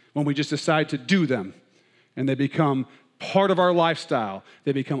 When we just decide to do them and they become part of our lifestyle,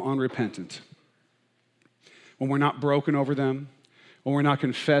 they become unrepentant. when we're not broken over them, when we're not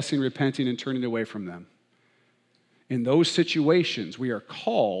confessing, repenting, and turning away from them. In those situations, we are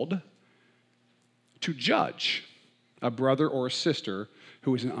called to judge a brother or a sister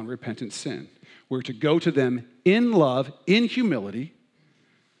who is in unrepentant sin. We're to go to them in love, in humility,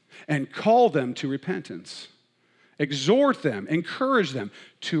 and call them to repentance. Exhort them, encourage them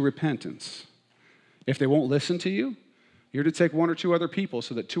to repentance. If they won't listen to you, you're to take one or two other people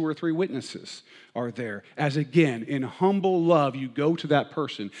so that 2 or 3 witnesses are there. As again, in humble love, you go to that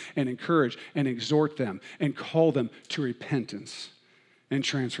person and encourage and exhort them and call them to repentance and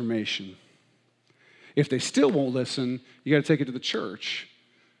transformation. If they still won't listen, you got to take it to the church.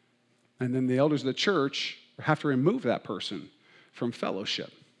 And then the elders of the church have to remove that person from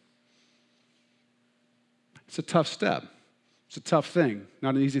fellowship. It's a tough step. It's a tough thing.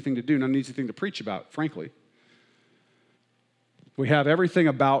 Not an easy thing to do, not an easy thing to preach about, frankly. We have everything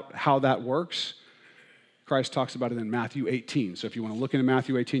about how that works. Christ talks about it in Matthew 18. So if you want to look into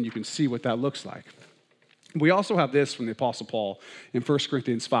Matthew 18, you can see what that looks like. We also have this from the Apostle Paul in 1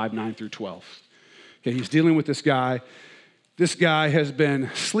 Corinthians 5, 9 through 12. Okay, he's dealing with this guy. This guy has been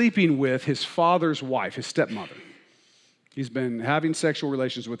sleeping with his father's wife, his stepmother. He's been having sexual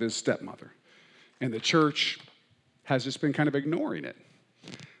relations with his stepmother. And the church has just been kind of ignoring it.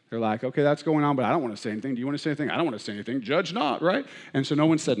 They're like, okay, that's going on, but I don't want to say anything. Do you want to say anything? I don't want to say anything. Judge not, right? And so no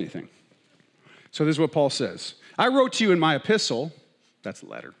one said anything. So this is what Paul says. I wrote to you in my epistle, that's a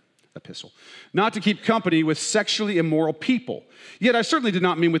letter, epistle, not to keep company with sexually immoral people. Yet I certainly did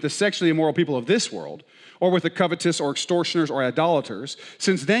not mean with the sexually immoral people of this world, or with the covetous or extortioners or idolaters,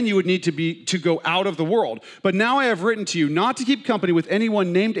 since then you would need to go out of the world. But now I have written to you not to keep company with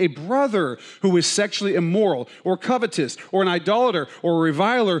anyone named a brother who is sexually immoral or covetous or an idolater or a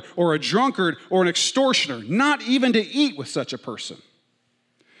reviler or a drunkard or an extortioner, not even to eat with such a person.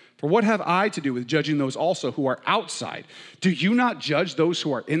 For what have I to do with judging those also who are outside? Do you not judge those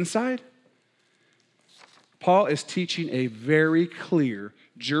who are inside? Paul is teaching a very clear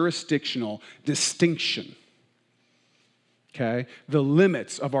jurisdictional distinction, okay? The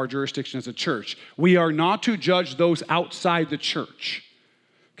limits of our jurisdiction as a church. We are not to judge those outside the church,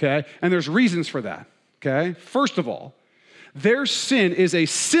 okay? And there's reasons for that, okay? First of all, their sin is a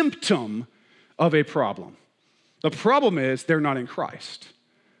symptom of a problem. The problem is they're not in Christ.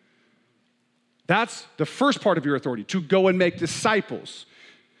 That's the first part of your authority, to go and make disciples,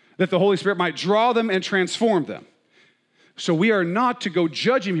 that the Holy Spirit might draw them and transform them. So we are not to go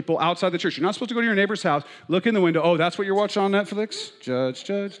judging people outside the church. You're not supposed to go to your neighbor's house, look in the window, oh, that's what you're watching on Netflix? Judge,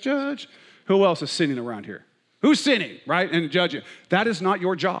 judge, judge. Who else is sinning around here? Who's sinning, right? And judge you. That is not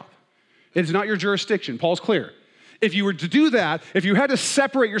your job. It is not your jurisdiction. Paul's clear. If you were to do that, if you had to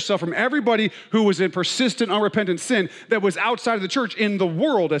separate yourself from everybody who was in persistent, unrepentant sin that was outside of the church in the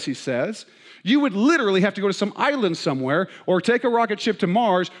world, as he says, you would literally have to go to some island somewhere or take a rocket ship to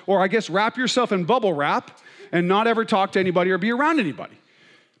Mars or I guess wrap yourself in bubble wrap and not ever talk to anybody or be around anybody.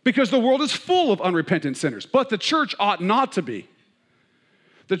 Because the world is full of unrepentant sinners. But the church ought not to be.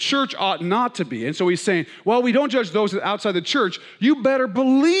 The church ought not to be. And so he's saying, well, we don't judge those outside the church. You better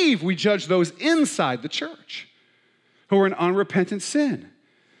believe we judge those inside the church who are in unrepentant sin.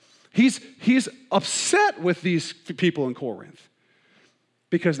 He's upset with these people in Corinth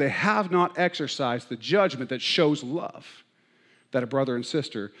because they have not exercised the judgment that shows love that a brother and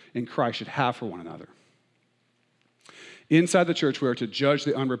sister in Christ should have for one another. Inside the church, we are to judge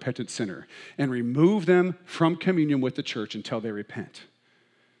the unrepentant sinner and remove them from communion with the church until they repent.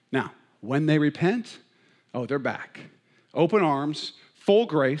 Now, when they repent, oh, they're back. Open arms, full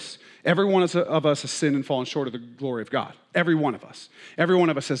grace. Every one of us has sinned and fallen short of the glory of God. Every one of us. Every one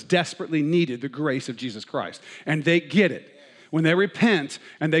of us has desperately needed the grace of Jesus Christ. And they get it. When they repent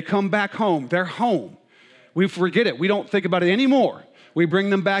and they come back home, they're home. We forget it. We don't think about it anymore. We bring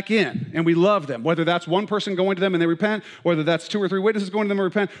them back in and we love them, whether that's one person going to them and they repent, whether that's 2 or 3 witnesses going to them and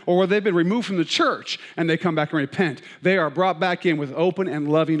repent, or whether they've been removed from the church and they come back and repent. They are brought back in with open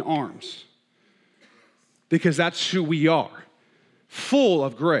and loving arms because that's who we are, full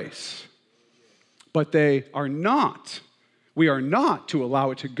of grace. But we are not to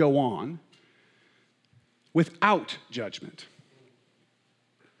allow it to go on without judgment.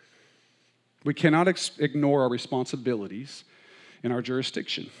 We cannot ignore our responsibilities in our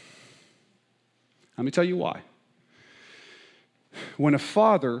jurisdiction. Let me tell you why. When a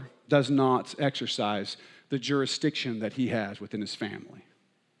father does not exercise the jurisdiction that he has within his family,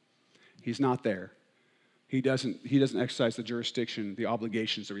 he's not there. He doesn't exercise the jurisdiction, the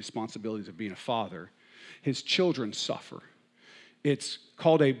obligations, the responsibilities of being a father. His children suffer. It's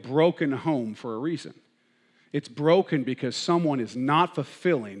called a broken home for a reason. It's broken because someone is not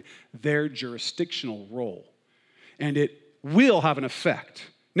fulfilling their jurisdictional role and it will have an effect.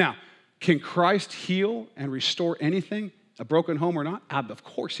 Now, can Christ heal and restore anything, a broken home or not? Of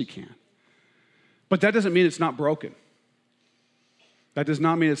course he can. But that doesn't mean it's not broken. That does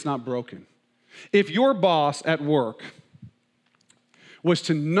not mean it's not broken. If your boss at work was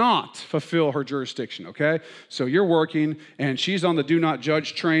to not fulfill her jurisdiction, okay? So you're working, and she's on the do not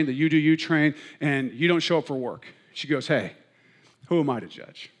judge train, the you do you train, and you don't show up for work. She goes, hey, who am I to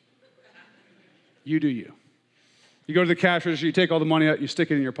judge? You do you. You go to the cash register, you take all the money out, you stick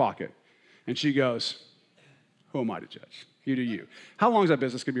it in your pocket. And she goes, who am I to judge? You do you. How long is that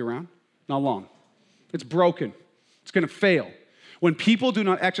business going to be around? Not long. It's broken. It's going to fail. When people do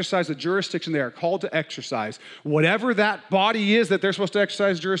not exercise the jurisdiction they are called to exercise, whatever that body is that they're supposed to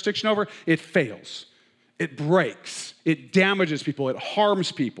exercise jurisdiction over, it fails. It breaks. It damages people. It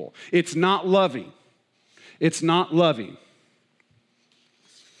harms people. It's not loving. It's not loving.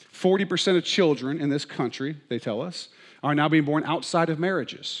 40% of children in this country, they tell us, are now being born outside of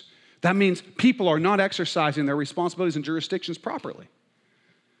marriages. That means people are not exercising their responsibilities and jurisdictions properly.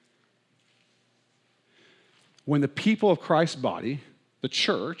 When the people of Christ's body, the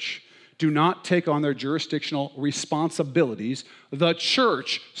church, do not take on their jurisdictional responsibilities, the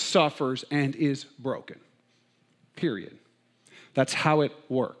church suffers and is broken. Period. That's how it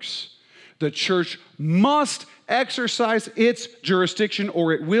works. The church must exercise its jurisdiction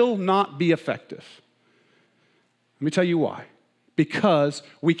or it will not be effective. Let me tell you why. Because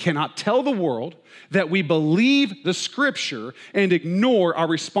we cannot tell the world that we believe the Scripture and ignore our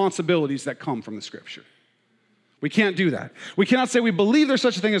responsibilities that come from the Scripture. We can't do that. We cannot say we believe there's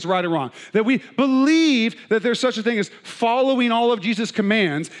such a thing as right or wrong, that we believe that there's such a thing as following all of Jesus'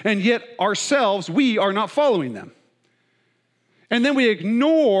 commands, and yet ourselves, we are not following them. And then we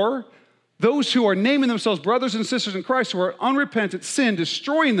ignore those who are naming themselves brothers and sisters in Christ, who are unrepentant, sin,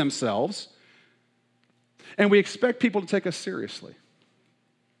 destroying themselves, and we expect people to take us seriously.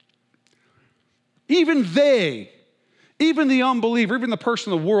 Even the unbeliever, even the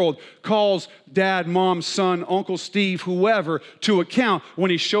person in the world calls dad, mom, son, Uncle Steve, whoever, to account when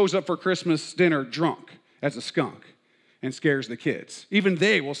he shows up for Christmas dinner drunk as a skunk and scares the kids. Even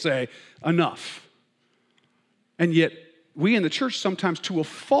they will say, enough. And yet, we in the church sometimes, to a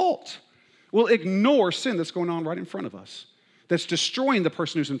fault, will ignore sin that's going on right in front of us, that's destroying the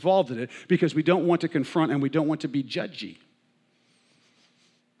person who's involved in it because we don't want to confront and we don't want to be judgy.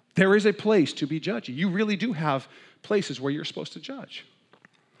 There is a place to be judgy. You really do have places where you're supposed to judge.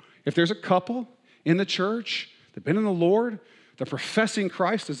 If there's a couple in the church, they've been in the Lord, they're professing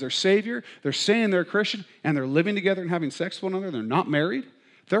Christ as their Savior, they're saying they're a Christian, and they're living together and having sex with one another, they're not married,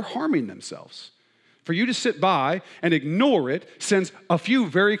 they're harming themselves. For you to sit by and ignore it sends a few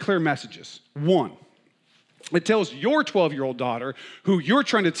very clear messages. One, it tells your 12-year-old daughter, who you're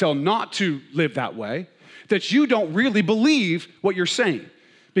trying to tell not to live that way, that you don't really believe what you're saying,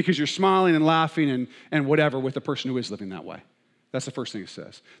 because you're smiling and laughing and whatever with the person who is living that way. That's the first thing it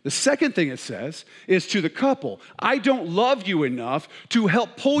says. The second thing it says is to the couple, I don't love you enough to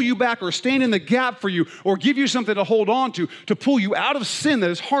help pull you back or stand in the gap for you or give you something to hold on to pull you out of sin that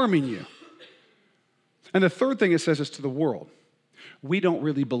is harming you. And the third thing it says is to the world, we don't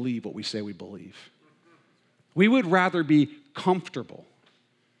really believe what we say we believe. We would rather be comfortable,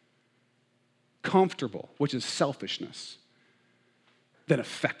 which is selfishness, than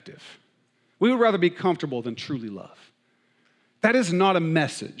effective. We would rather be comfortable than truly love. That is not a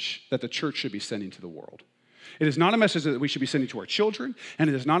message that the church should be sending to the world. It is not a message that we should be sending to our children, and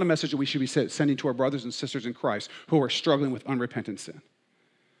it is not a message that we should be sending to our brothers and sisters in Christ who are struggling with unrepentant sin.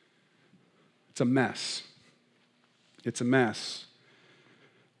 It's a mess. It's a mess.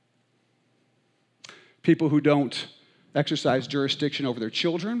 People who don't exercise jurisdiction over their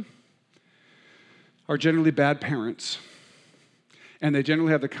children are generally bad parents. And they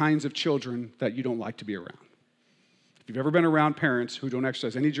generally have the kinds of children that you don't like to be around. If you've ever been around parents who don't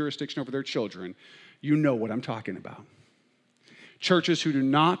exercise any jurisdiction over their children, you know what I'm talking about. Churches who do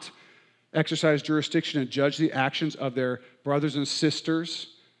not exercise jurisdiction and judge the actions of their brothers and sisters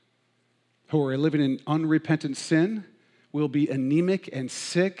who are living in unrepentant sin will be anemic and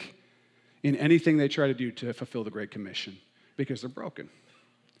sick in anything they try to do to fulfill the Great Commission because they're broken.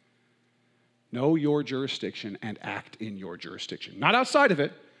 Know your jurisdiction and act in your jurisdiction. Not outside of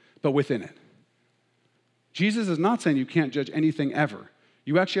it, but within it. Jesus is not saying you can't judge anything ever.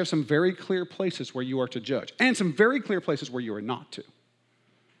 You actually have some very clear places where you are to judge, and some very clear places where you are not to.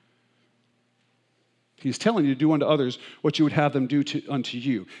 He's telling you to do unto others what you would have them do unto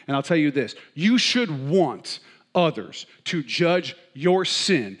you. And I'll tell you this, you should want others to judge your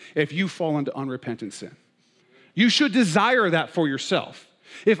sin if you fall into unrepentant sin. You should desire that for yourself.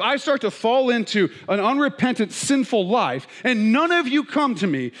 If I start to fall into an unrepentant, sinful life, and none of you come to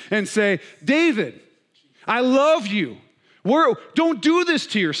me and say, David, I love you. Don't do this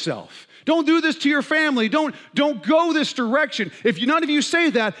to yourself. Don't do this to your family. Don't go this direction. If none of you say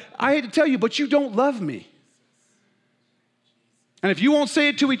that, I hate to tell you, but you don't love me. And if you won't say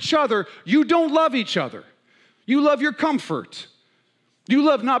it to each other, you don't love each other. You love your comfort. You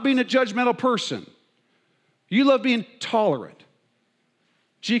love not being a judgmental person. You love being tolerant.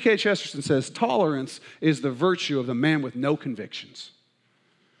 G.K. Chesterton says, tolerance is the virtue of the man with no convictions.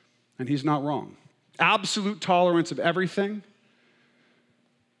 And he's not wrong. Absolute tolerance of everything,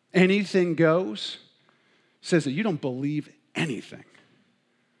 anything goes, says that you don't believe anything.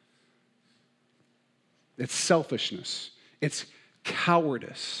 It's selfishness. It's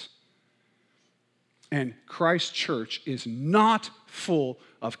cowardice. And Christ's church is not full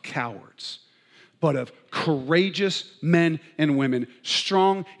of cowards, but of courageous men and women,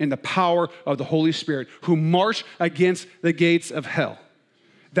 strong in the power of the Holy Spirit, who march against the gates of hell.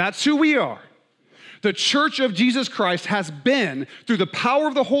 That's who we are. The church of Jesus Christ has been, through the power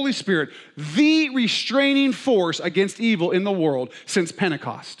of the Holy Spirit, the restraining force against evil in the world since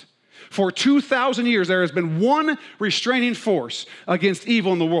Pentecost. For 2,000 years, there has been one restraining force against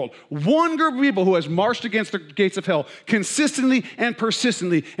evil in the world. One group of people who has marched against the gates of hell consistently and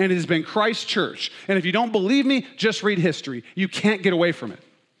persistently, and it has been Christ's church. And if you don't believe me, just read history. You can't get away from it.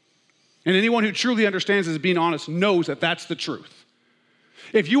 And anyone who truly understands this, being honest, knows that that's the truth.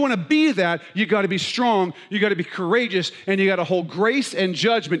 If you want to be that, you got to be strong, you got to be courageous, and you got to hold grace and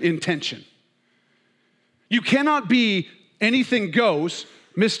judgment in tension. You cannot be anything goes,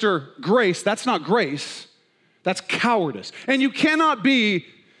 Mr. Grace. That's not grace. That's cowardice. And you cannot be,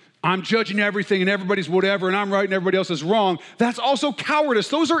 I'm judging everything and everybody's whatever and I'm right and everybody else is wrong. That's also cowardice.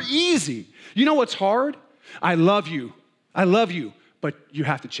 Those are easy. You know what's hard? I love you, but you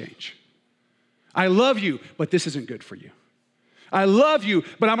have to change. I love you, but this isn't good for you. I love you,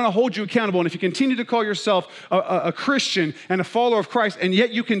 but I'm going to hold you accountable. And if you continue to call yourself a Christian and a follower of Christ, and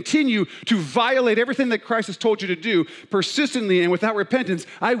yet you continue to violate everything that Christ has told you to do persistently and without repentance,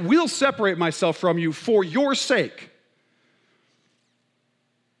 I will separate myself from you for your sake.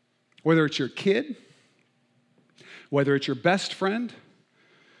 Whether it's your kid, whether it's your best friend,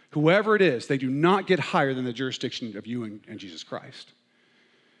 whoever it is, they do not get higher than the jurisdiction of you and Jesus Christ.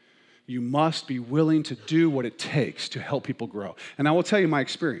 You must be willing to do what it takes to help people grow. And I will tell you my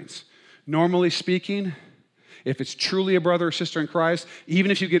experience. Normally speaking, if it's truly a brother or sister in Christ,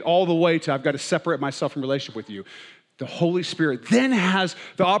 even if you get all the way to I've got to separate myself from relationship with you, the Holy Spirit then has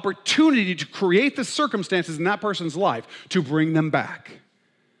the opportunity to create the circumstances in that person's life to bring them back.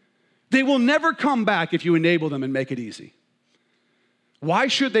 They will never come back if you enable them and make it easy. Why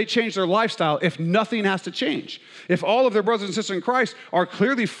should they change their lifestyle if nothing has to change? If all of their brothers and sisters in Christ are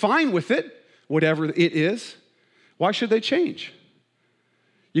clearly fine with it, whatever it is, why should they change?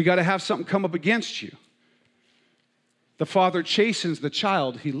 You got to have something come up against you. The father chastens the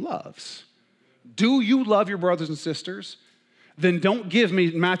child he loves. Do you love your brothers and sisters? Then don't give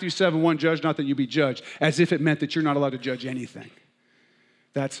me Matthew 7:1, judge not that you be judged, as if it meant that you're not allowed to judge anything.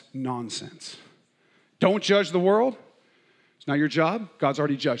 That's nonsense. Don't judge the world. It's not your job. God's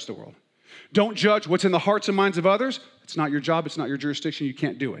already judged the world. Don't judge what's in the hearts and minds of others. It's not your job. It's not your jurisdiction. You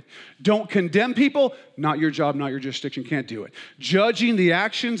can't do it. Don't condemn people. Not your job, not your jurisdiction. Can't do it. Judging the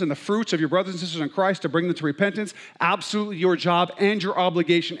actions and the fruits of your brothers and sisters in Christ to bring them to repentance, absolutely your job and your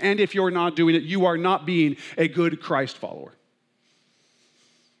obligation. And if you're not doing it, you are not being a good Christ follower.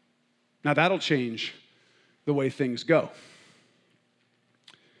 Now that'll change the way things go.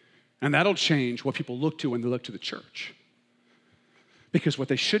 And that'll change what people look to when they look to the church. Because what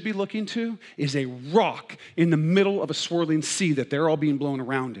they should be looking to is a rock in the middle of a swirling sea that they're all being blown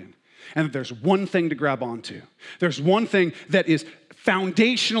around in. And that there's one thing to grab onto. There's one thing that is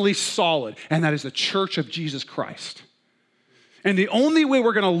foundationally solid, and that is the church of Jesus Christ. And the only way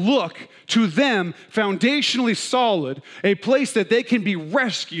we're going to look to them foundationally solid, a place that they can be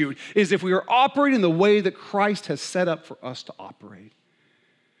rescued, is if we are operating the way that Christ has set up for us to operate.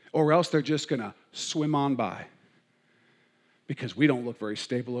 Or else they're just going to swim on by. Because we don't look very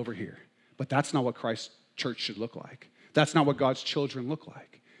stable over here. But that's not what Christ's church should look like. That's not what God's children look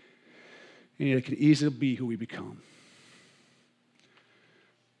like. And it can easily be who we become.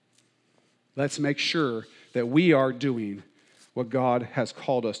 Let's make sure that we are doing what God has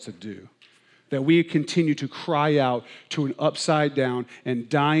called us to do. That we continue to cry out to an upside down and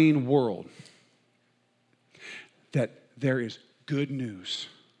dying world that there is good news.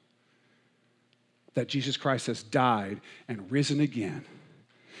 That Jesus Christ has died and risen again,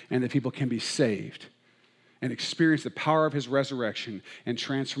 and that people can be saved and experience the power of his resurrection and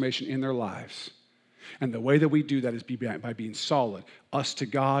transformation in their lives. And the way that we do that is by being solid, us to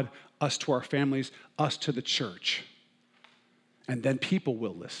God, us to our families, us to the church. And then people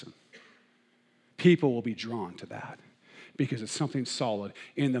will listen. People will be drawn to that because it's something solid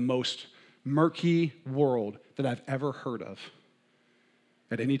in the most murky world that I've ever heard of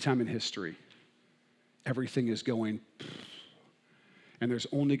at any time in history. Everything is going, and there's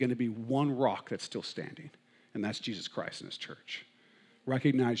only going to be one rock that's still standing, and that's Jesus Christ and his church.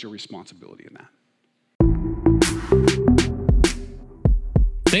 Recognize your responsibility in that.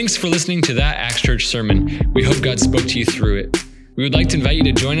 Thanks for listening to that Acts Church sermon. We hope God spoke to you through it. We would like to invite you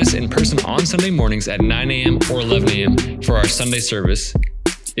to join us in person on Sunday mornings at 9 a.m. or 11 a.m. for our Sunday service.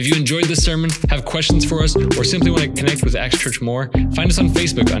 If you enjoyed this sermon, have questions for us, or simply want to connect with Acts Church more, find us on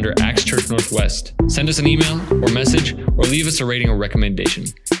Facebook under Acts Church Northwest. Send us an email or message, or leave us a rating or recommendation.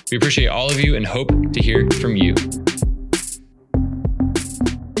 We appreciate all of you and hope to hear from you.